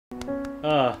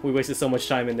We wasted so much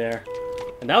time in there.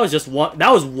 And that was just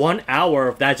that was 1 hour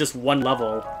of that just one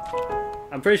level.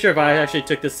 I'm pretty sure if I actually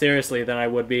took this seriously, then I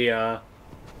would be, Oh,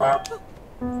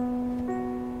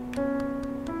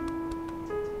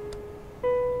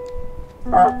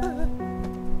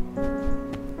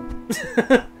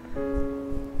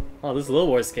 this is a little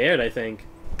more scared, I think.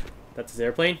 That's his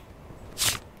airplane?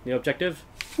 New objective?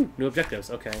 New objectives,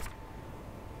 okay.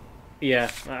 Yeah,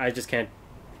 I just can't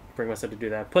bring myself to do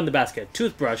that. Put in the basket.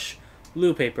 Toothbrush,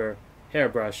 glue paper,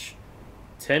 hairbrush,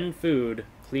 10 food,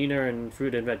 cleaner, and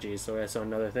fruit and veggies. So that's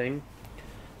another thing.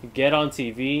 Get on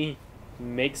TV.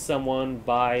 Make someone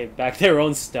buy back their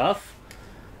own stuff.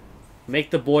 Make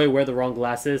the boy wear the wrong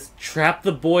glasses. Trap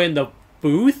the boy in the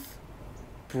booth.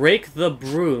 Break the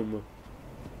broom.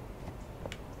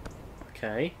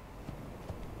 Okay.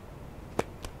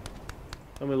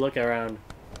 Let me look around.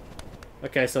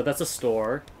 Okay, so that's a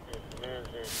store.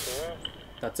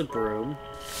 That's a broom.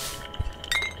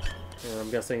 And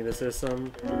I'm guessing this is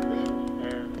some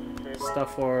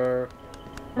stuff for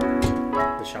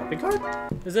the shopping cart?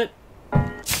 Is it?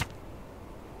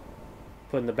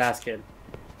 Put in the basket.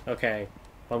 Okay.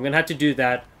 Well, I'm gonna have to do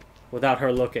that without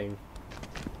her looking.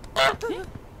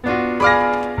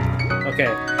 Okay.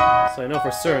 So I know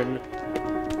for certain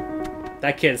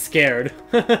that kid's scared.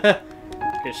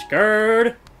 He's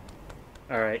scared!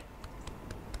 Alright.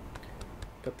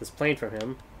 Got this plane from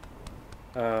him.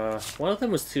 One of them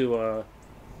was to,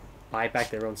 buy back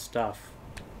their own stuff.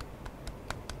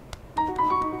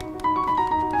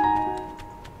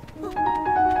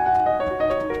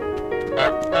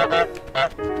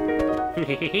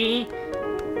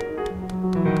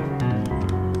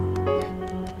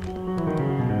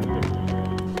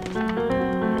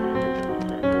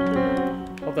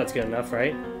 Hope that's good enough,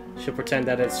 right? Should pretend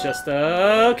that it's just,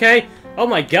 okay! Oh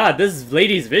my god, this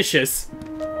lady's vicious!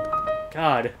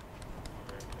 God.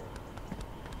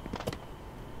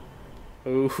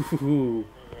 Ooh.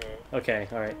 Okay,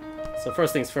 alright. So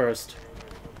first things first.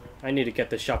 I need to get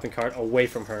the shopping cart away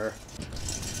from her.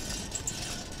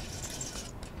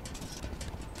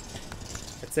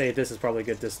 I'd say this is probably a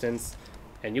good distance.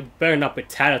 And you better not be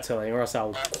tattling or else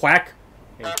I'll quack,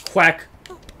 and quack,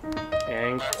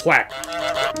 and quack.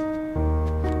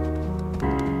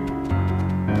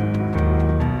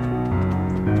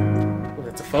 Oh,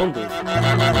 that's a phone booth.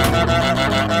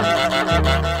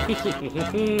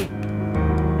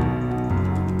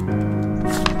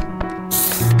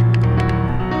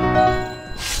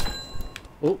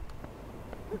 Oh.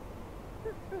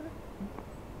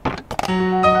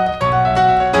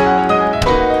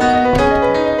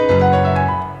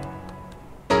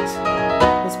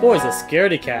 This boy's a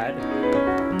scaredy cat.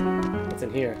 What's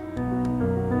in here?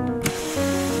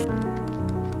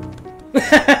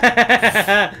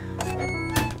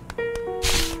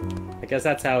 I guess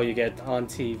that's how you get on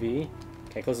TV.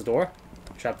 Okay, close the door.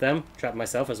 Trap them. Trap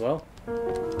myself as well.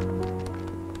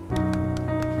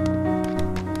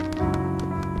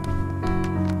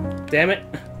 Damn it.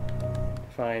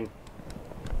 Fine.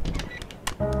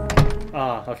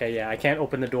 Ah, okay, yeah, I can't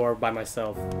open the door by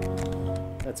myself.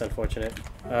 That's unfortunate.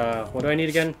 What do I need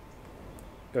again?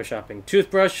 Go shopping.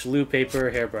 Toothbrush, loo paper,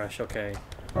 hairbrush. Okay.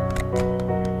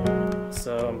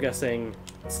 So I'm guessing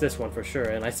it's this one for sure.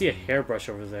 And I see a hairbrush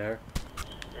over there.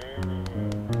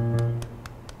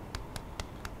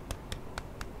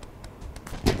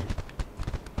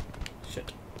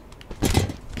 Shit.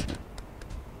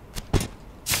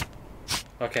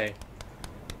 Okay.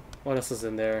 What else is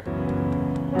in there?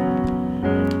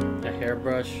 A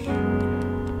hairbrush.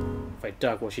 If I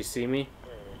duck, will she see me?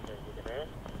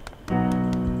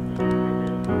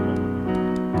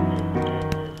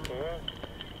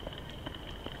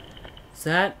 Is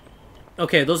that...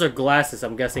 Okay, those are glasses,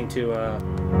 I'm guessing, to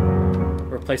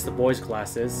replace the boys'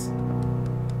 glasses.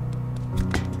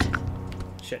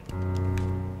 Shit.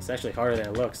 It's actually harder than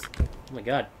it looks. Oh my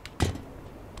god.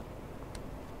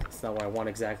 That's not what I want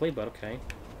exactly, but okay.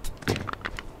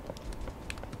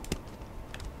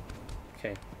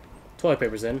 Okay. Toilet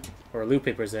paper's in. Or loo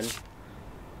paper's in.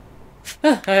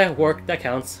 Work. That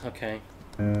counts. Okay.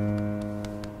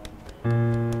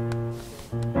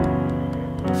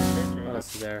 What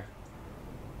else is there?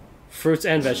 Fruits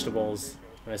and vegetables.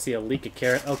 And I see a leek of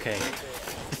carrot. Okay.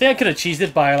 I think I could have cheesed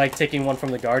it by, like, taking one from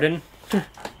the garden.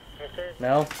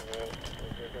 No?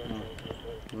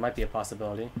 It might be a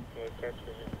possibility.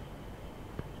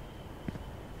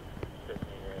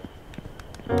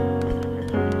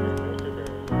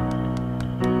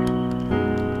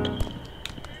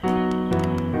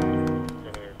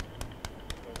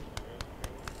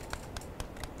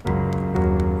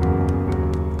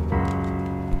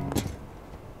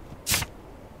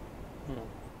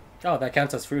 Oh, that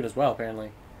counts as food as well,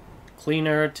 apparently.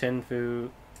 Cleaner, tinned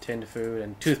food,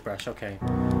 and toothbrush. Okay.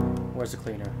 Where's the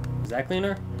cleaner? Is that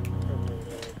cleaner?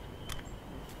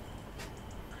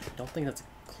 I don't think that's a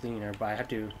cleaner, but I have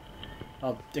to...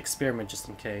 I'll experiment just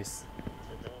in case.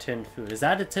 Tinned food. Is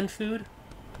that a tinned food?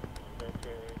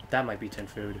 That might be tinned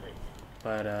food.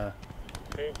 But,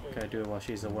 gotta do it while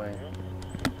she's away.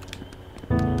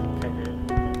 Okay.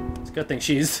 It's a good thing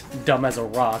she's dumb as a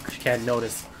rock. She can't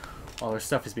notice all her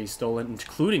stuff is being stolen,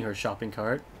 including her shopping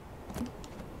cart.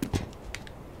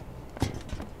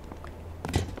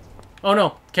 Oh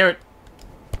no! Carrot!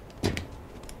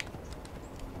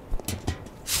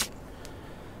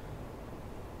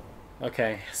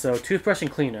 Okay, so toothbrush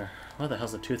and cleaner. What the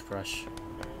hell's a toothbrush?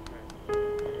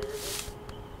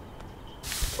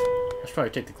 I should probably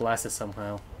take the glasses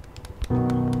somehow.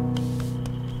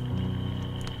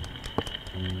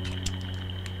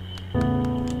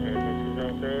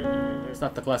 It's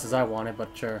not the glasses I wanted, but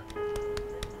sure.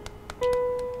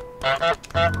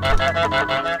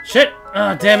 Shit!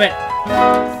 Ah, damn it!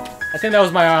 I think that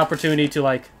was my opportunity to,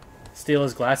 like, steal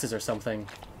his glasses or something.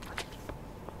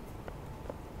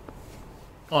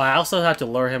 Oh, I also have to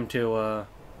lure him to,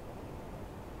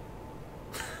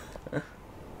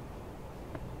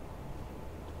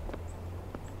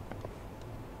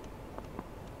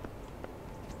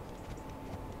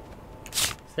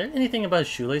 Is there anything about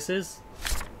shoelaces?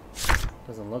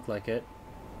 Doesn't look like it.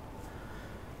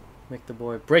 Make the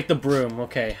boy... Break the broom.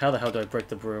 Okay, how the hell do I break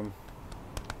the broom?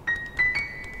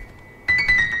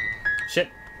 Shit.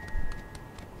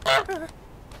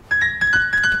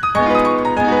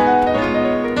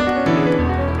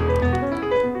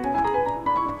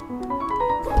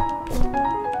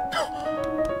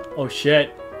 Oh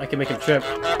shit. I can make him trip.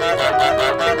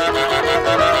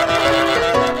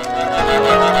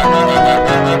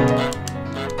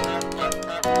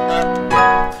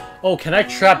 Oh, can I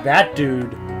trap that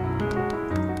dude?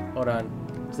 Hold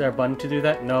on. Is there a button to do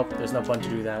that? Nope, there's no button to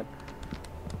do that.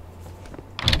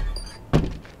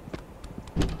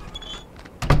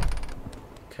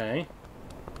 Okay.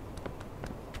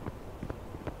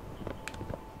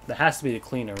 That has to be the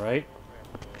cleaner, right?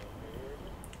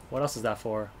 What else is that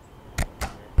for?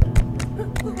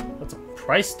 That's a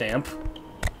price stamp.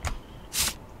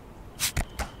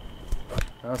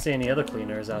 I don't see any other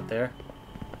cleaners out there.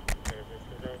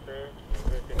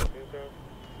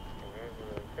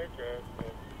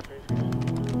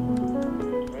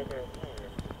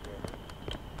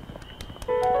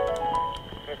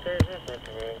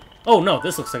 Oh no,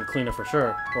 this looks like a cleaner for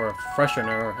sure. Or a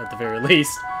freshener at the very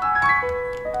least.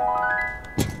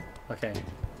 Okay.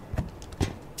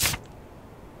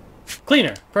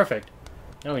 Cleaner! Perfect.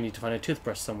 Now we need to find a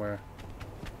toothbrush somewhere.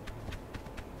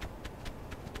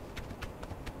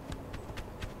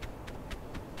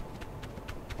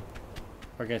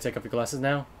 We're gonna take off your glasses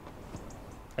now?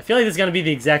 I feel like this is gonna be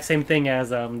the exact same thing as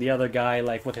the other guy,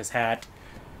 like with his hat.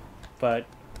 But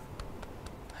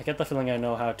I get the feeling I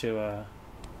know how to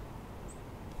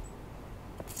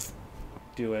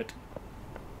do it.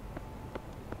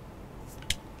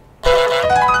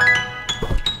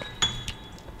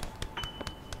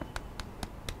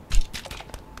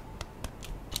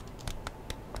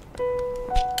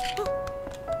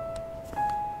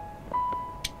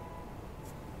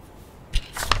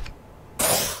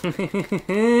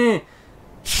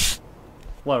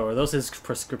 What, are those his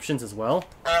prescriptions as well?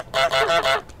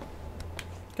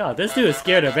 God, this dude is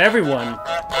scared of everyone.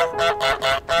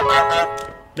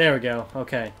 There we go,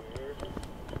 okay.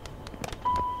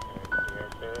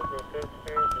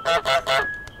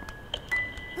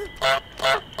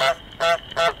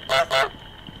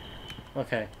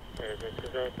 Okay.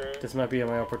 This might be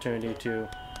my opportunity to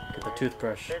get the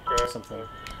toothbrush or something.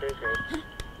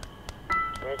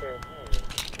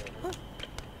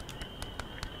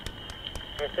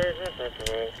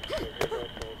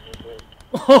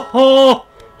 Oh!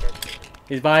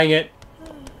 He's buying it.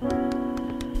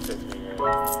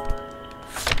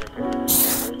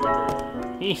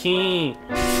 Hee hee.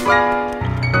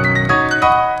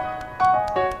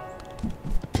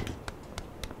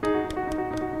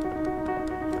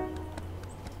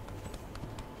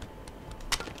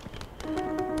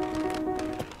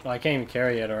 Oh, I can't even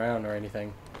carry it around or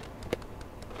anything.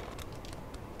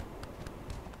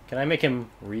 Can I make him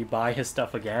re-buy his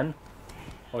stuff again?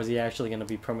 Or is he actually going to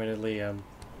be permanently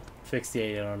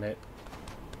fixated on it?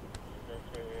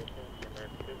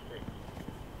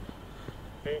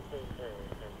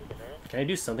 Can I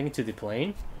do something to the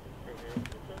plane?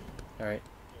 Alright.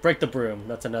 Break the broom.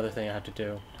 That's another thing I have to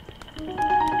do.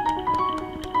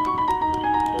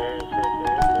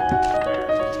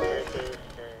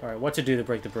 Alright, what to do to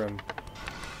break the broom.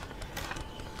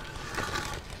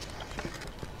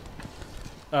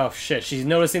 Oh shit, she's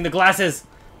noticing the glasses!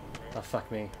 Oh,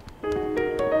 fuck me.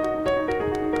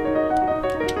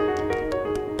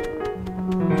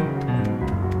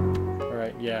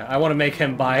 Alright, yeah, I want to make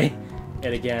him buy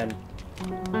it again.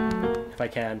 If I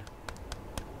can.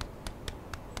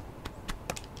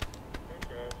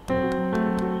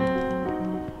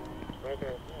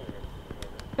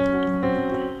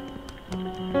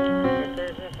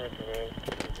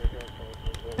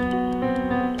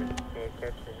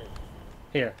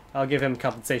 Here, I'll give him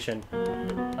compensation.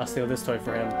 I'll steal this toy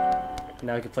for him.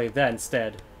 Now he can play that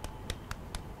instead.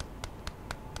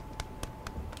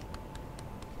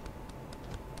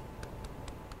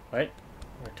 What?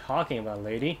 We're talking about,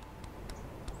 lady.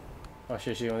 Oh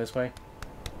shit, she's going this way?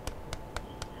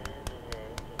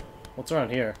 What's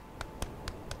around here?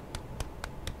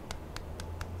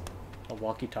 A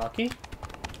walkie-talkie?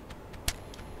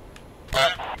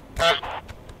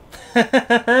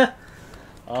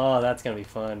 Oh, that's gonna be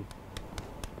fun.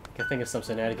 I can think of some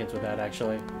shenanigans with that,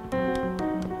 actually.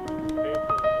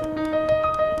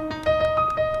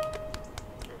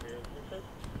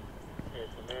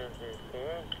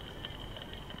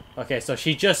 Okay, so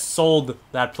she just sold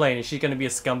that plane. Is she gonna be a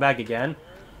scumbag again?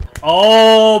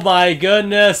 Oh my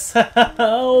goodness!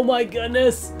 Oh my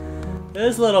goodness!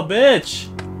 This little bitch!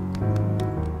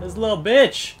 This little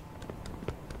bitch!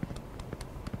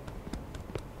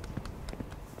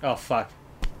 Oh fuck.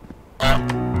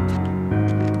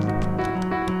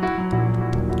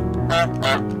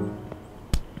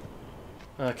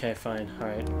 Okay, fine.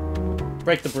 Alright.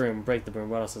 Break the broom. Break the broom.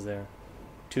 What else is there?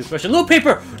 Toothbrush and loop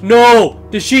paper! No!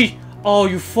 Did she? Oh,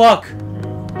 you fuck!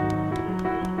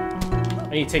 I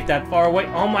need to take that far away.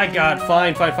 Oh my god.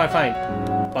 Fine, fine, fine, fine.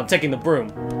 I'm taking the broom.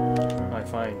 Alright,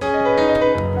 fine.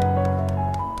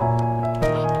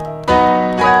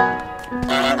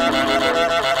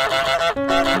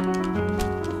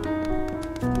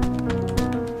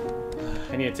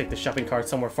 I need to take the shopping cart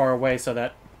somewhere far away so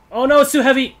that... Oh no, it's too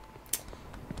heavy!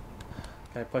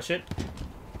 Can I push it?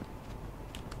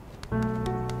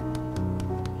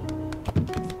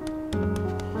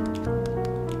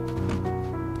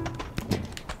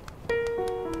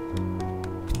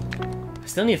 I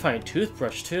still need to find a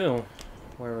toothbrush too.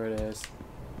 Wherever it is.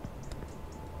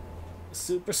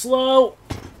 Super slow!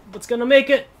 What's gonna make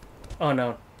it? Oh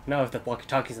no. Now if the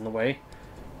walkie-talkie's in the way.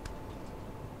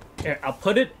 Here, I'll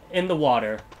put it in the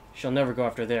water. She'll never go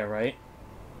after there, right?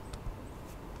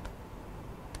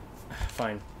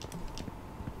 Fine.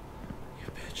 You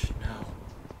bitch, no.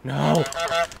 No!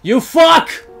 You fuck!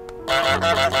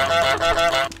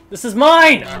 This is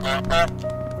mine!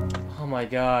 Oh my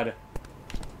god.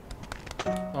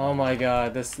 Oh my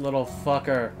god, this little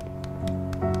fucker.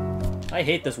 I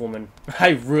hate this woman. I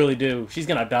really do. She's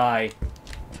gonna die.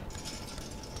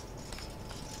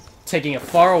 Taking it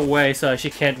far away so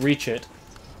she can't reach it.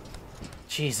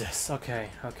 Jesus. Okay,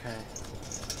 okay.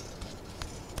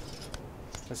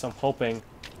 So I'm hoping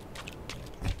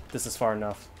this is far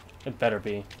enough. It better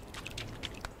be.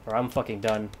 Or I'm fucking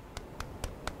done.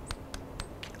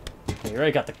 You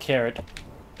already got the carrot.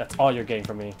 That's all you're getting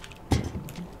from me.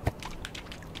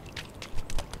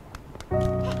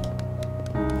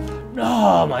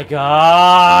 Oh my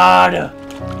god!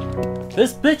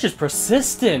 This bitch is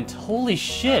persistent! Holy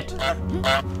shit!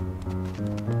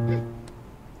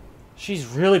 She's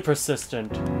really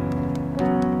persistent.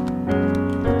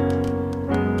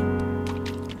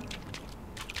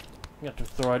 You have to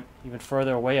throw it even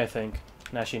further away, I think.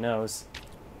 Now she knows.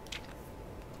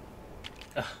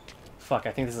 Ugh, fuck,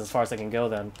 I think this is as far as I can go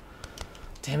then.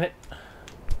 Damn it.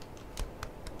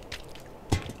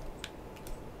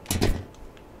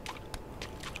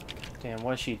 Damn,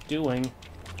 what is she doing?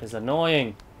 It's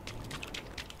annoying.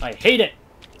 I hate it!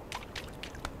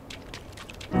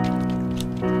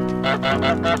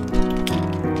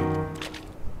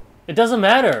 It doesn't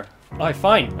matter. Alright,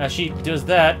 fine. As she does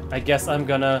that, I guess I'm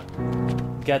gonna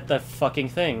get the fucking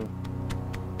thing.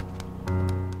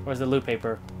 Where's the loot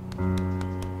paper?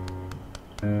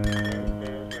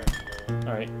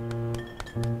 Alright.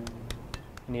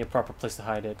 I need a proper place to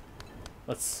hide it.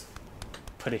 Let's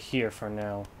put it here for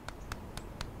now.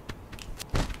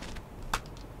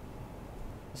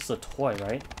 This is a toy,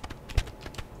 right?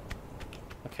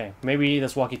 Okay, maybe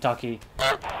this walkie-talkie...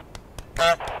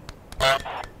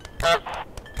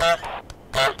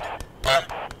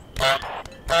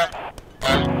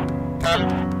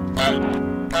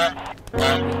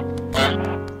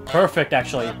 Perfect,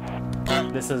 actually.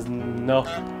 This is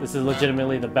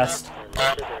legitimately the best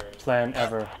plan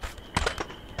ever.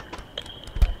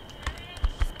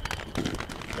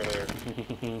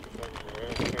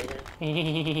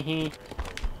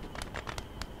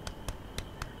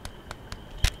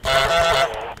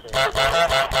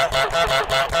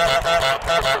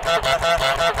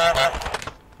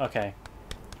 Okay.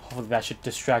 Hopefully that should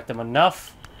distract them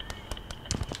enough.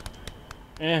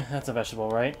 That's a vegetable,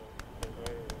 right?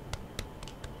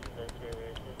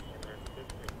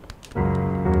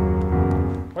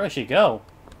 Where did she go?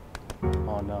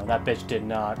 Oh no, that bitch did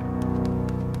not.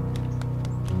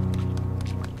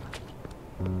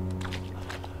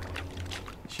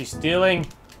 She's stealing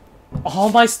all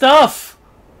my stuff!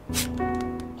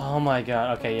 Oh my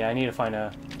god. Okay, yeah, I need to find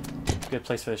a good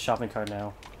place for the shopping cart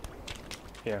now.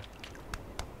 Here.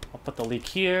 I'll put the leak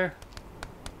here.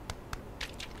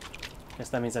 Guess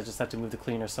that means I just have to move the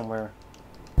cleaner somewhere.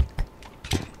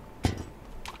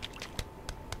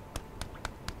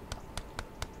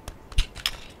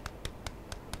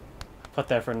 Put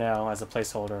there for now as a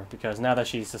placeholder, because now that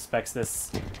she suspects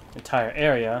this entire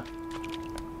area...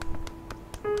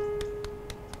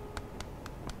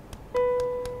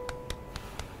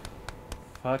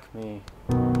 Fuck me.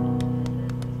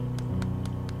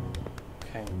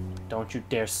 Okay, don't you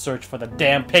dare search for the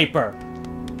damn paper!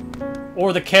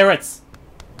 Or the carrots!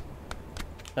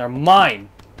 They're mine!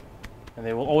 And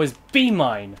they will always be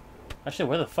mine! Actually,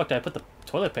 where the fuck did I put the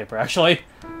toilet paper, actually?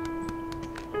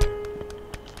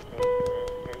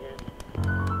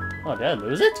 Oh, did I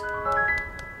lose it?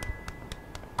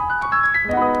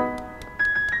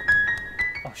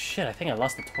 Oh shit, I think I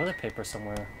lost the toilet paper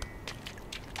somewhere.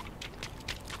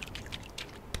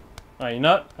 Alright, you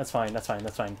know what? That's fine, that's fine,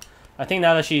 that's fine. I think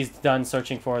now that she's done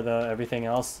searching for the everything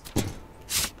else,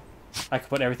 I can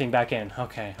put everything back in.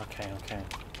 Okay, okay, okay.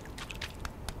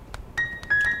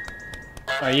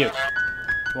 Alright, you.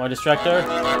 You want to distract her?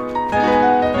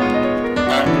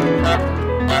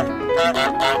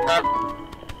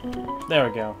 There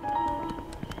we go.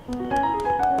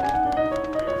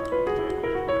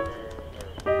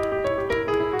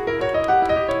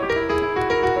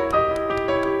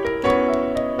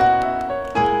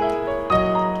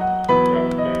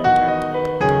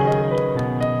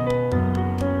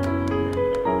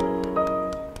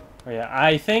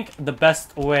 I think the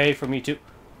best way for me to...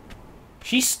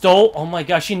 She stole... Oh my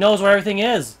gosh, she knows where everything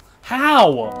is!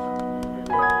 How?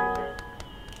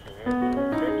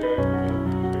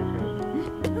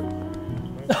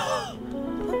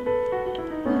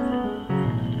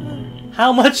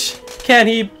 How much can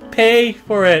he pay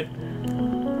for it?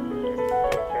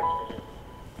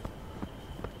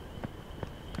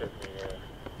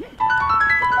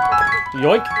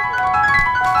 Yoink!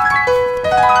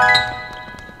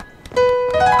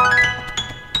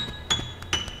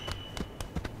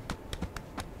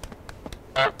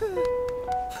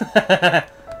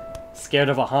 Scared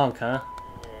of a honk, huh?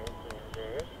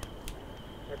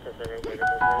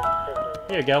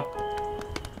 Here you go.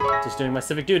 Just doing my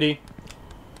civic duty.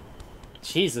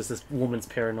 Jesus, this woman's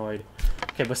paranoid.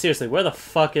 Okay, but seriously, where the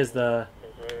fuck is the...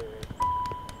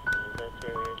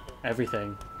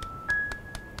 everything?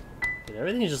 Did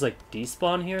everything just, like,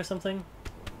 despawn here or something?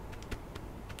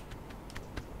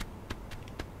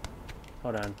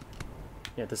 Hold on.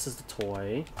 Yeah, this is the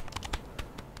toy.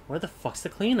 Where the fuck's the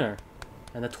cleaner?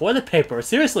 And the toilet paper?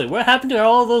 Seriously, what happened to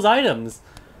all of those items?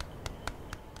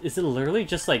 Is it literally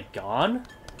just, like, gone?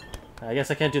 I guess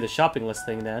I can't do the shopping list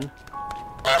thing then.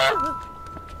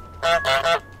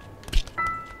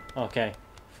 Okay.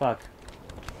 Fuck.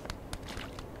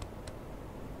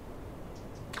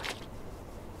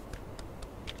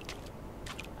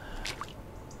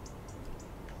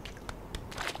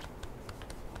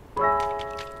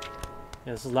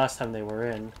 Yeah, this is the last time they were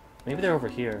in. Maybe they're over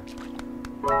here.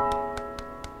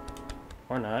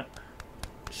 Or not.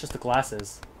 It's just the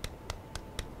glasses.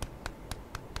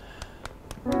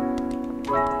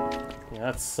 Yeah,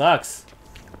 that sucks.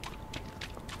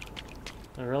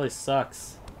 It really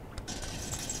sucks.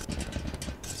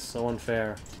 So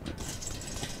unfair.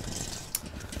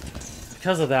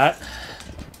 Because of that,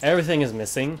 everything is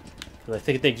missing. Because I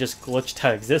think they just glitched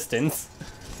out of existence.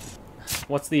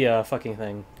 What's the fucking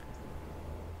thing?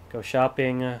 Go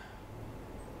shopping.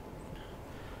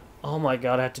 Oh my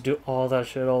god, I have to do all that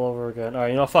shit all over again. Alright,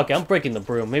 you know, fuck it, I'm breaking the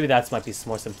broom. Maybe that might be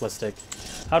more simplistic.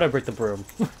 How do I break the broom?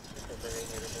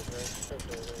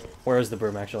 Where is the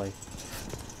broom, actually?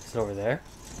 Is it over there?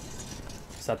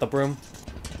 Is that the broom?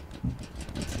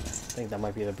 I think that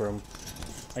might be the broom.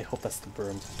 I hope that's the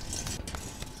broom.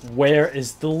 Where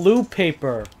is the loo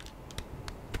paper?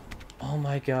 Oh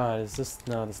my god, is this...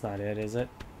 No, that's not it, is it?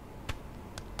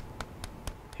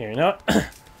 Here, you know what?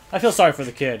 I feel sorry for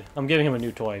the kid. I'm giving him a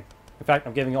new toy. In fact,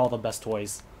 I'm giving all the best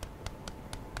toys.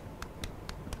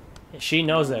 She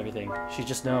knows everything. She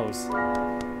just knows.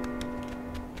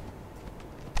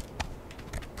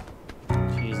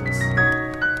 Jesus.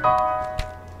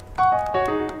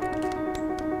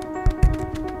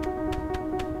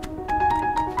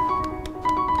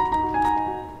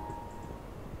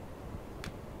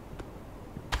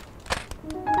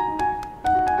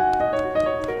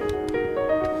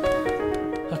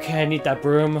 Okay, I need that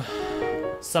broom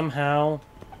somehow.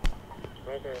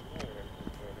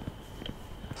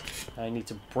 I need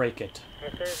to break it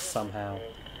somehow.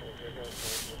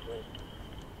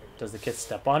 Does the kid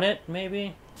step on it,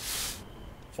 maybe?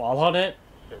 Fall on it?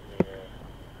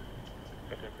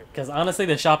 Because honestly,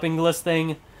 the shopping list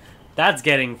thing, that's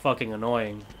getting fucking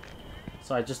annoying.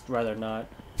 So I'd just rather not.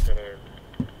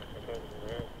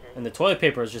 And the toilet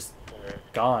paper is just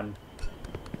gone.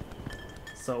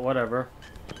 So whatever.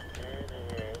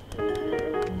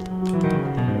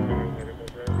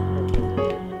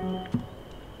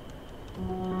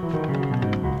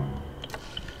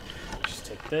 Just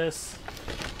take this.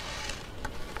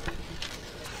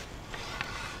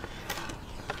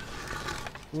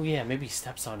 Oh yeah, maybe he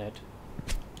steps on it.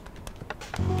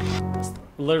 That's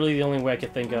literally the only way I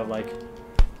could think of, like,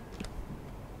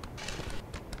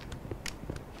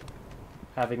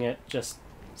 having it just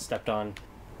stepped on.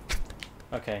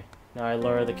 Okay, now I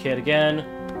lure the kid again.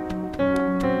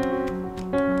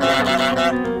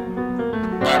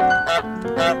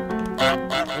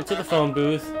 Into the phone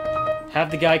booth. Have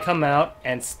the guy come out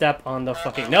and step on the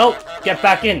fucking... No! Get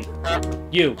back in!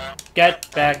 You!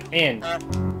 Get back in!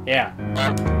 Yeah.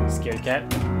 Scared cat.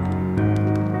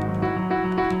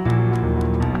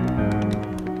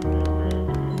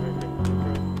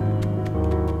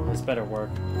 This better work.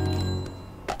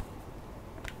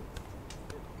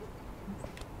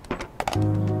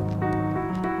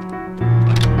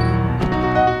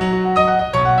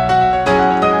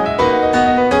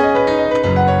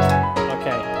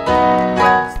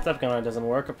 Step gun doesn't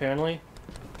work, apparently.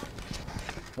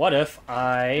 What if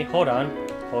I... Hold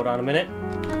on a minute.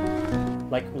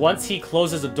 Like, once he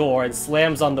closes the door and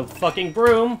slams on the fucking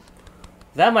broom,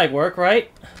 that might work, right?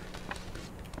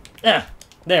 Ah,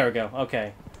 there we go,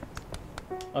 okay.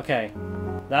 Okay,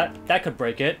 that could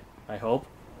break it, I hope.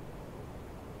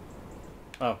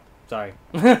 Oh, sorry.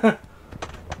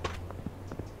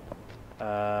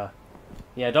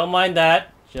 Yeah, don't mind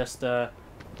that. Just,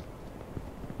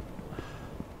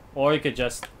 or you could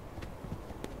just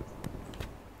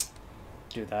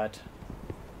do that.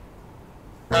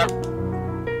 Oh,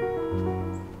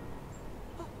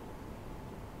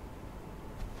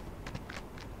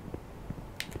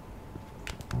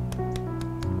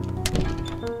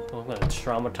 I'm gonna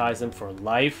traumatize him for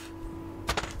life.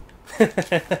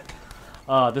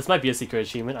 This might be a secret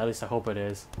achievement, at least I hope it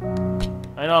is.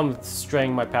 I know I'm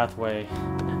straying my pathway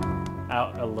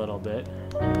out a little bit.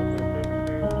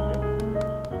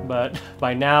 But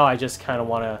by now, I just kind of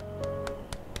want to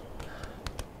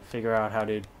figure out how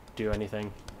to do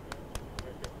anything.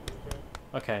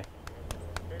 Okay.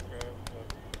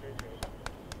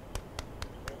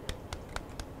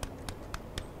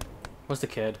 Where's the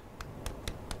kid?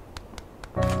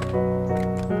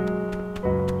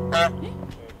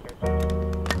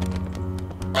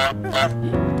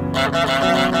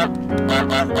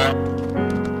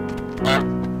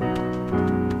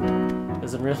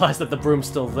 Doesn't realize that the broom's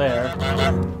still there.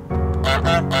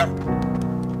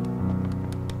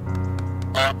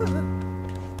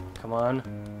 Come on.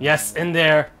 Yes, in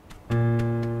there!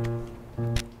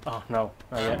 Oh, no.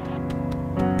 Not yet.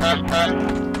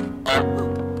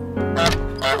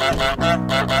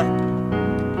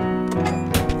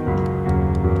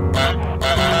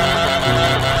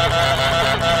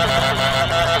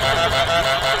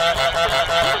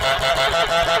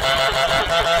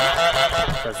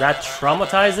 Does that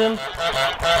traumatize him?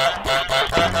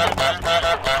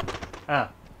 Ah,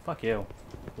 fuck you,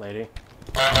 lady.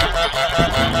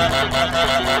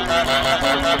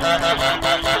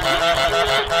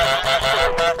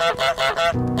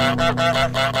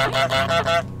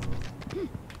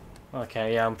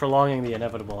 Okay, yeah, I'm prolonging the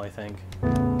inevitable, I think.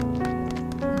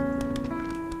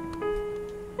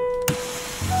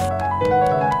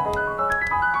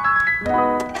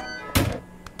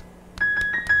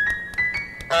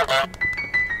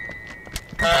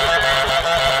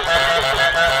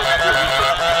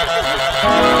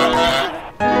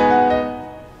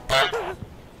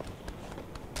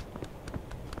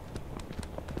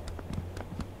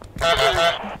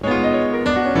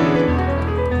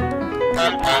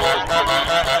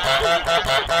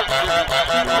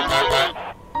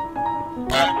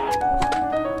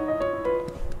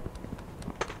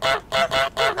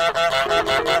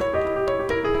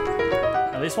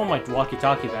 At least one my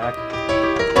walkie-talkie back.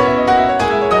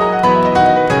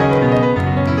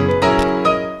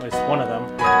 At least one of them.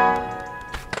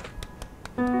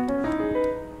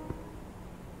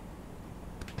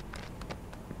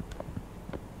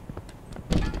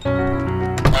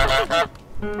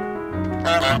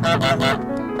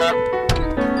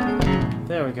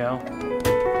 There we go.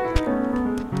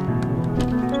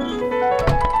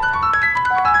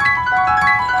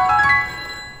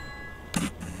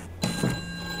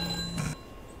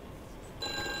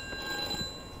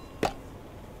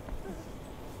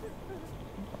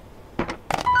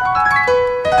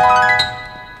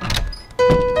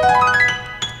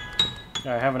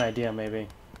 I have an idea, maybe.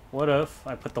 What if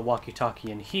I put the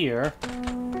walkie-talkie in here? I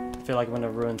feel like I'm gonna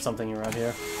ruin something around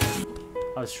here.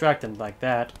 I'll distract him like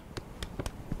that.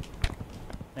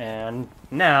 And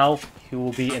now, he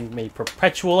will be in a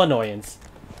perpetual annoyance.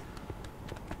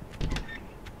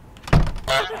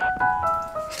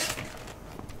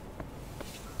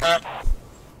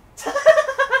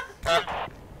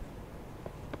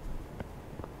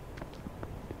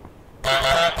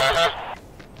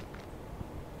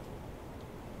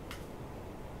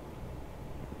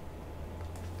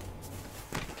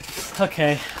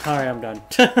 Okay, alright, I'm done.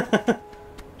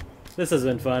 This has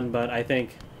been fun, but I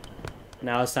think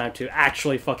now it's time to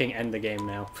actually fucking end the game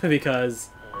now. Because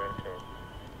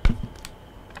I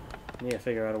need to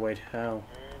figure out a way to how.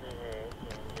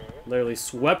 Literally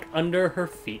swept under her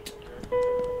feet.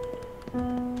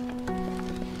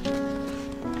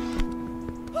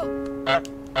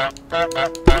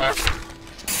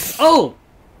 Oh!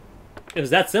 It was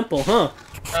that simple, huh?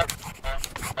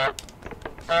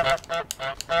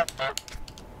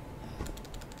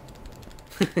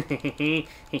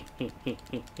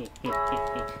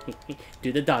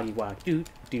 Do the doggy walk. Do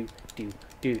do do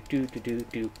do do do do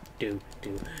do do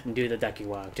do do the ducky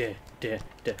walk. Do do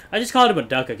do. I just called him a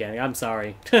duck again. I'm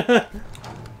sorry.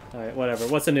 Alright, whatever.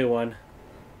 What's a new one?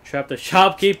 Trap the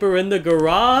shopkeeper in the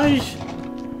garage?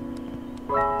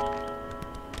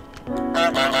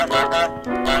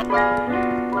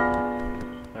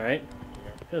 Alright.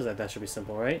 Feels like that should be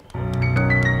simple, right?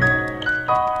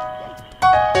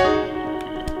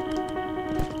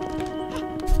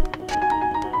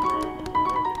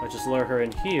 I'll just lure her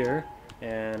in here,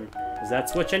 and does that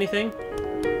switch anything?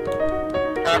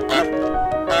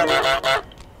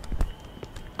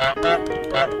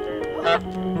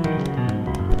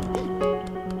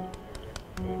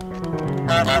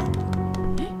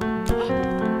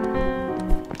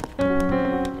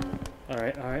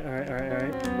 Alright, alright, alright, alright,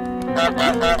 alright.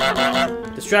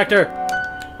 Distract her!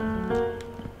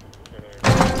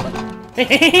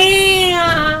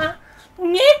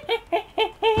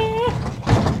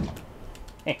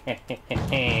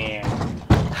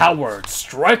 Howard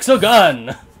strikes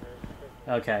again!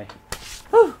 Okay.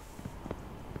 Whew.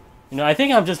 You know, I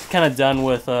think I'm just kind of done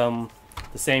with the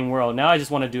same world. Now I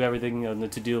just want to do everything on the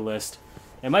to-do list.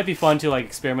 It might be fun to like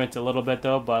experiment a little bit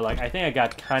though, but like I think I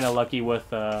got kind of lucky with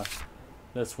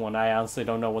this one. I honestly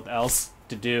don't know what else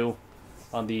to do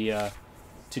on the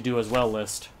to-do as well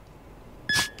list.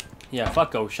 Yeah,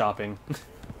 fuck go shopping.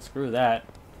 Screw that.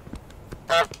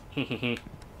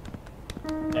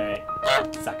 Alright.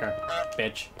 Sucker.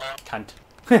 Bitch. Cunt.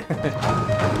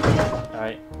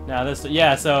 Alright. Now this...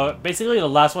 Yeah, so basically the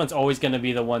last one's always going to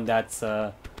be the one that's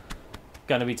going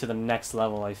to be to the next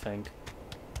level, I think.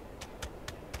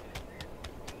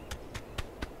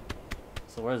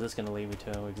 So where is this going to lead me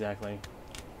to exactly?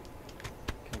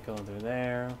 Can go through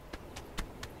there.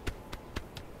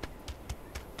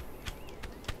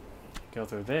 Go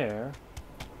through there.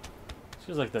 This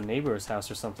feels like the neighbor's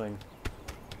house or something.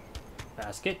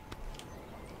 Basket.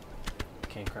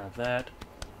 Can't grab that.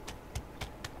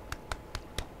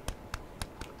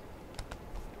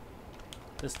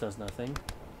 This does nothing.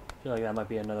 I feel like that might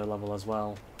be another level as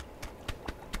well.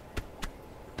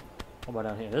 How about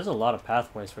down here? There's a lot of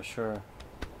pathways for sure.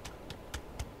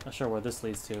 Not sure where this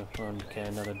leads to. Okay,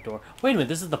 another door. Wait a minute,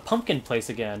 this is the pumpkin place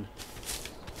again.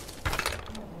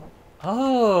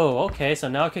 Oh, okay, so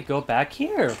now I could go back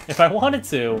here if I wanted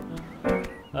to.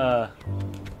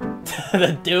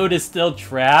 The dude is still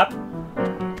trapped?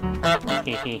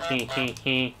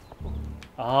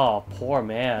 Oh, poor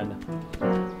man.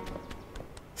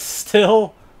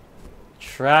 Still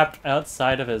trapped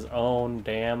outside of his own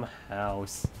damn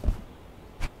house.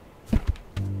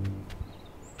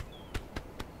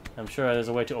 I'm sure there's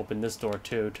a way to open this door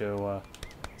too, to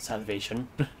salvation.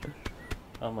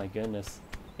 Oh my goodness.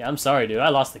 Yeah, I'm sorry, dude. I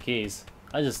lost the keys.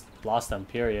 I just lost them,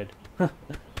 period. There's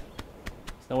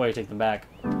no way to take them back.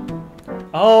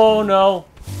 Oh, no.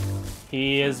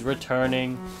 He is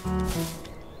returning.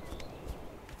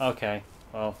 Okay.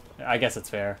 Well, I guess it's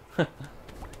fair.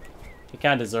 He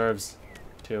kind of deserves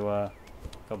to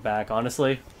go back,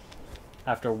 honestly.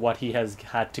 After what he has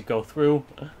had to go through.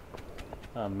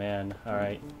 Oh, man.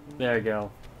 Alright. There you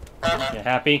go. You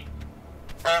happy?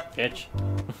 Bitch.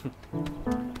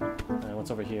 Alright, what's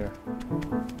over here?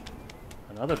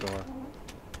 Another door.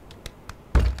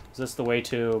 Is this the way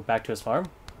to back to his farm?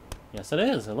 Yes, it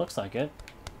is. It looks like it.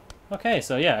 Okay,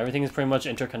 so yeah, everything is pretty much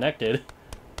interconnected.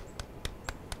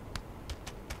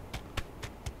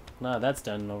 Now that's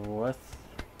done and over with.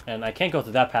 And I can't go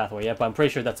through that pathway yet, but I'm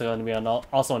pretty sure that's going to be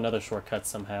also another shortcut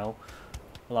somehow.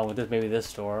 Along with this, maybe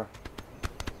this door.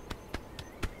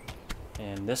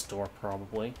 And this door,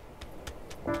 probably.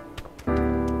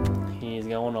 He's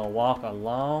going to walk a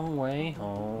long way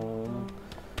home.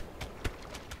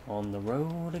 On the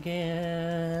road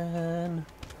again.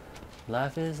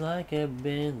 Life is like a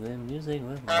band and music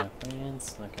with my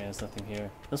friends. Okay, there's nothing here.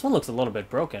 This one looks a little bit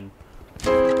broken.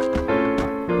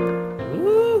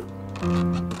 Ooh!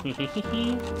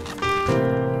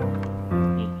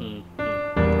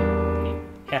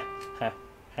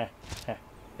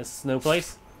 This is no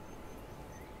place.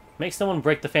 Make someone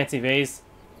break the fancy vase.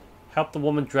 Help the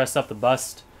woman dress up the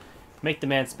bust. Make the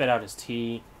man spit out his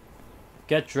tea.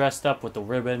 Get dressed up with the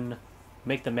ribbon.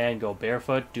 Make the man go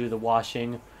barefoot. Do the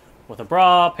washing. With a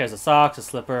bra, pairs of socks, a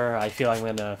slipper. I feel I'm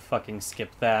gonna fucking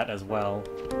skip that as well.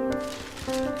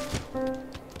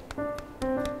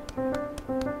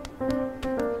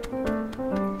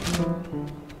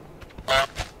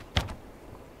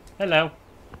 Hello.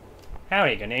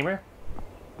 Howdy, good neighbor.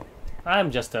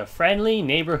 I'm just a friendly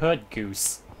neighborhood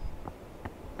goose.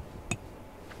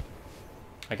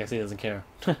 I guess he doesn't care.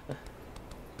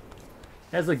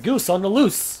 There's a goose on the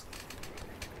loose.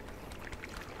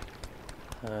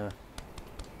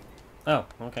 Oh,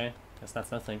 okay. Guess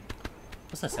that's nothing.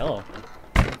 What's this? Hello.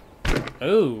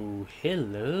 Oh,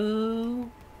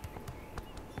 hello.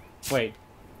 Wait.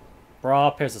 Bra,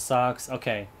 pairs of socks.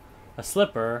 Okay. A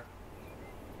slipper.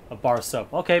 A bar of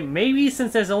soap. Okay, maybe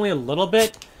since there's only a little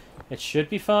bit, it should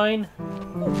be fine.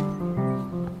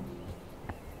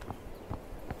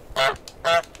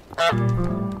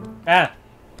 Ah.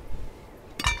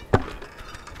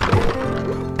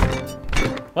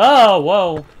 Whoa,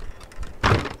 whoa.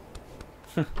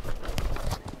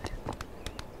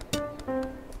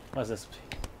 What's this?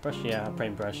 Brush? Yeah, a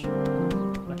paintbrush.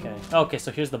 Okay. Okay,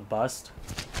 so here's the bust.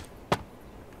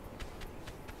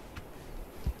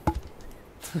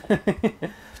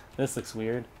 This looks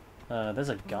weird. There's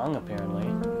a gong apparently.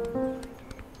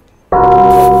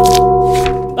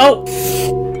 Oh!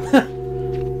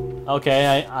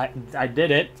 Okay, I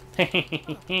did it.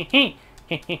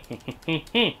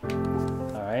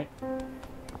 Alright.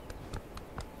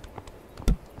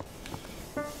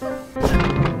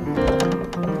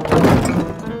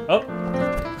 Oh!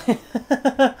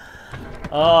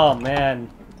 Oh man,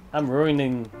 I'm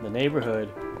ruining the neighborhood.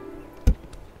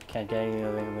 Can't get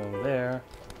anything over there.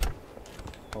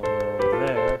 Or over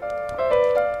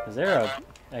there. Is there a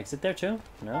exit there too?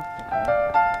 No?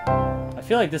 Okay. I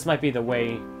feel like this might be the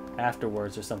way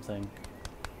afterwards or something.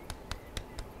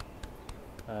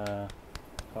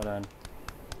 Hold on.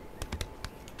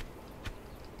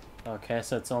 Okay,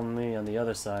 so it's only on the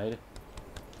other side.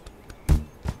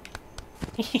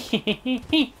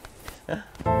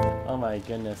 Oh my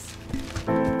goodness.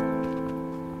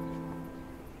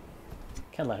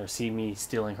 Can't let her see me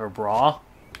stealing her bra.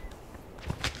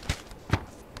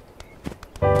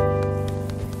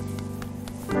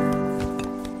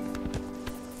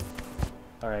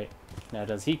 Alright, now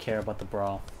does he care about the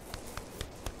bra?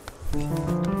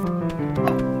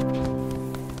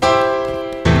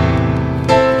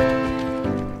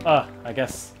 I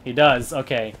guess he does.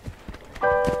 Okay.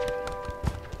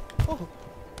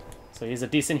 So he's a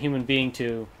decent human being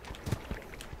too,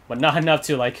 but not enough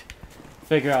to, like,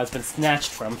 figure out it's been snatched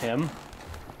from him,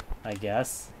 I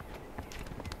guess.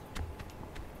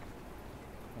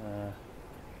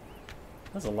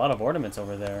 There's a lot of ornaments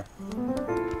over there.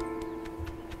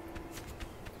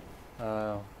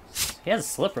 He has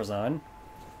slippers on.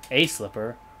 A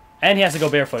slipper. And he has to go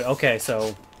barefoot. Okay,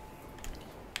 so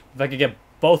if I could get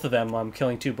both of them, I'm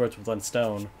killing two birds with one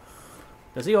stone.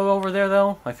 Does he go over there,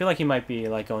 though? I feel like he might be,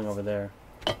 like, going over there.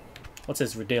 What's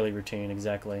his daily routine,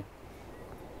 exactly?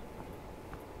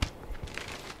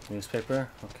 Newspaper?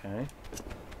 Okay.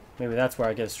 Maybe that's where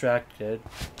I get distracted.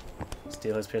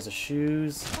 Steal his pairs of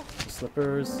shoes.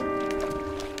 Slippers.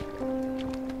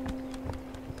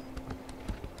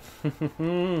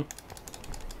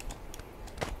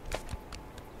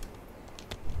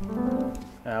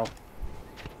 Ow.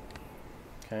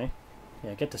 Okay.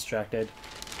 Yeah, get distracted.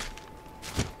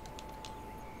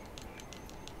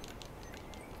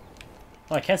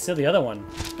 Oh, I can't steal the other one.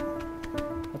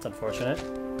 That's unfortunate.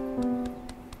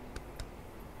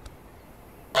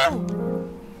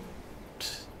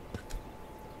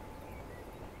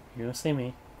 You don't see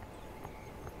me.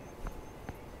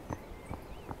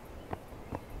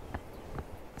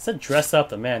 It said dress up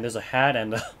the man. There's a hat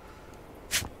and a...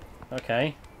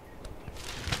 Okay.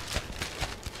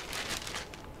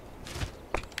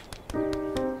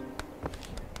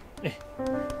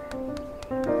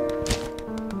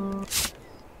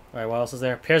 Alright, what else is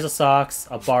there? Pairs of socks,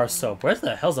 a bar of soap. Where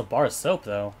the hell's a bar of soap,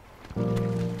 though?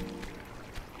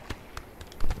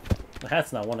 The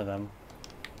hat's not one of them.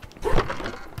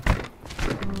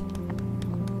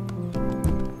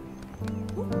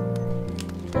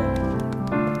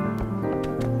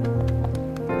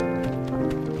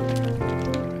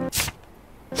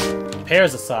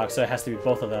 Pairs of socks, so it has to be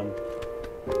both of them.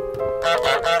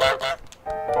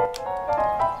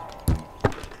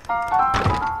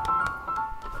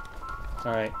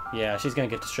 Alright, yeah, she's gonna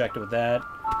get distracted with that.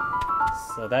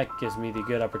 So that gives me the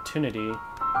good opportunity.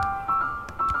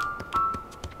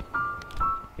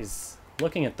 He's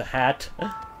looking at the hat.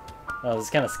 Oh, this is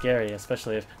kind of scary,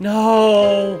 especially if...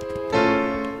 No!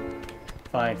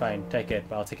 Fine, fine, take it,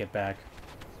 but I'll take it back.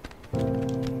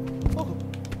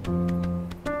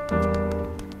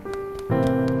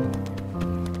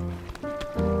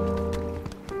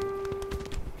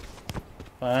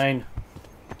 Fine.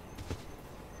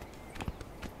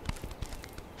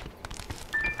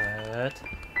 What?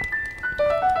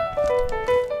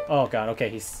 Oh god, okay,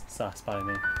 he's spotted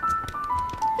me.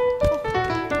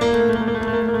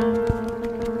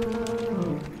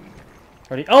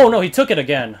 Ready? Oh no, he took it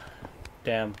again.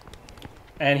 Damn.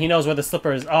 And he knows where the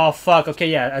slipper is. Oh fuck, okay,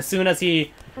 yeah, as soon as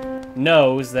he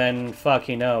knows, then fuck,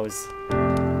 he knows.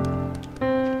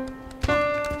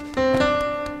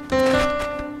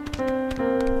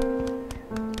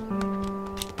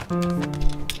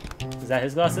 Is that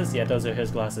his glasses? Yeah, those are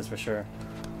his glasses for sure.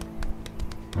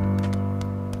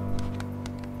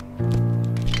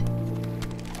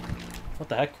 What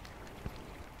the heck?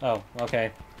 Oh,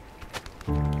 okay.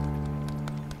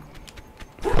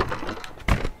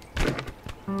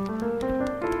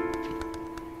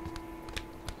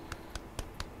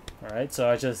 Alright, so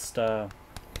I just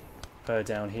put it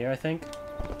down here, I think.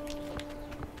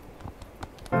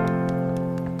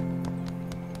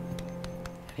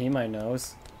 He might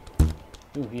knows.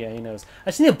 Ooh, yeah, he knows. I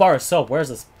just need a bar of soap. Where's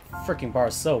this freaking bar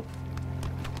of soap?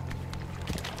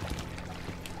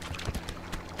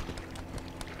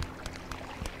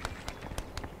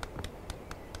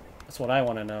 That's what I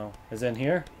want to know. Is it in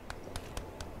here?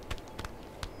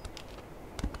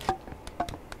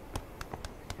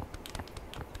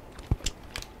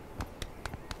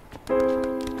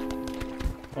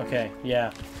 Okay,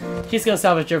 yeah. He's gonna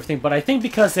salvage everything, but I think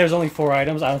because there's only 4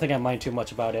 items, I don't think I mind too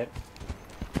much about it.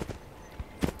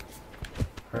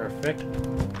 Perfect.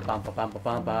 Bam ba bam ba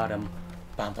bam bam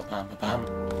bam ba bam ba bam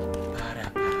ba.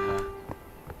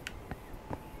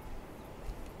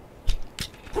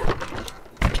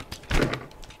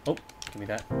 Oh, give me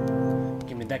that.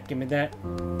 Give me that, give me that.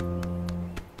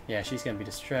 Yeah, she's gonna be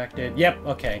distracted. Yep,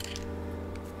 okay.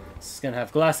 He's gonna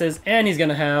have glasses, and he's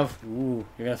gonna have... Ooh,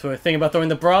 you're gonna throw a thing about throwing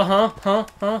the bra, huh? Huh?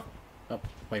 Huh? Oh,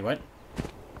 wait, what?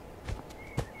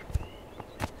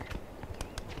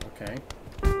 Okay.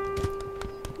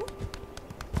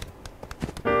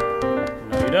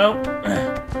 No, you don't.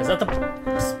 Is that the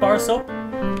bar of soap?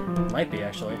 Might be,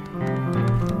 actually.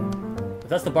 If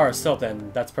that's the bar of soap,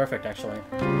 then that's perfect, actually.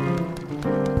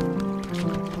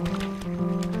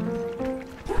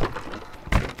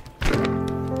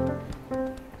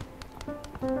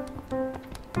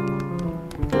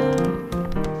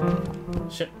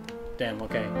 Shit. Damn,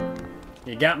 okay.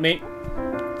 You got me.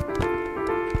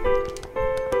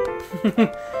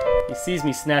 He sees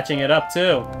me snatching it up,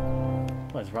 too.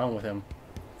 What is wrong with him?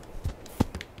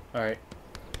 Alright.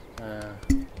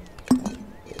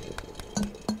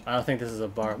 I don't think this is a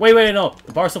bar. Wait, wait, no!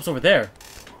 The bar soap's over there.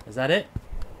 Is that it?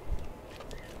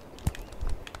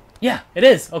 Yeah, it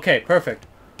is! Okay, perfect.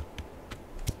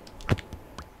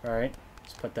 Alright.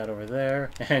 Just put that over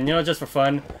there. And, you know, just for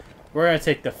fun, we're gonna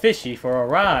take the fishy for a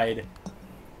ride.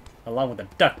 Along with the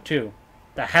duck, too.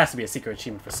 That has to be a secret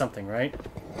achievement for something, right?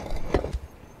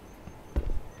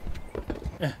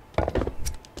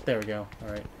 There we go.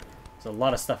 Alright. There's a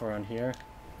lot of stuff around here.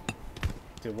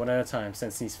 Do one at a time,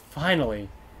 since he's finally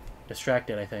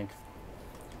distracted, I think.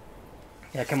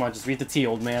 Yeah, come on, just read the tea,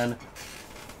 old man.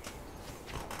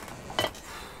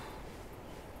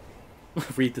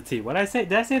 Read the tea. What did I say?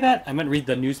 Did I say that? I meant read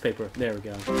the newspaper. There we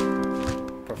go.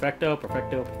 Perfecto,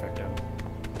 perfecto, perfecto.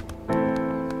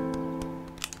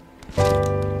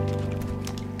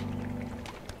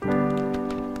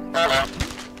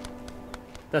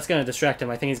 That's gonna distract him.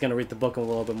 I think he's gonna read the book a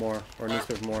little bit more, or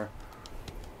newspaper more.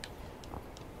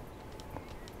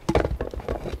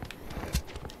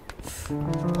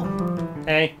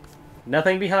 Hey,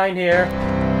 nothing behind here.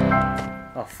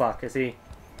 Oh fuck, is he?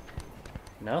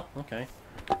 No? Okay.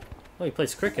 Oh, he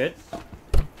plays cricket.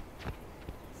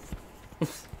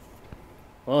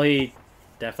 Well, he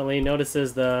definitely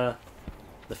notices the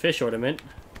fish ornament.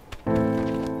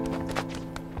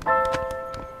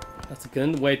 That's a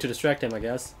good way to distract him, I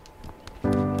guess.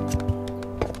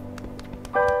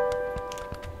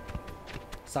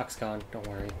 Sock's gone, don't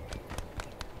worry. Do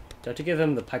I have to give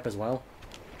him the pipe as well?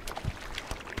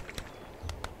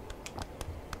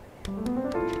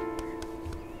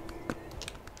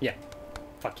 Yeah.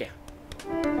 Fuck yeah.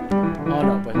 Oh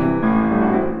no, wait.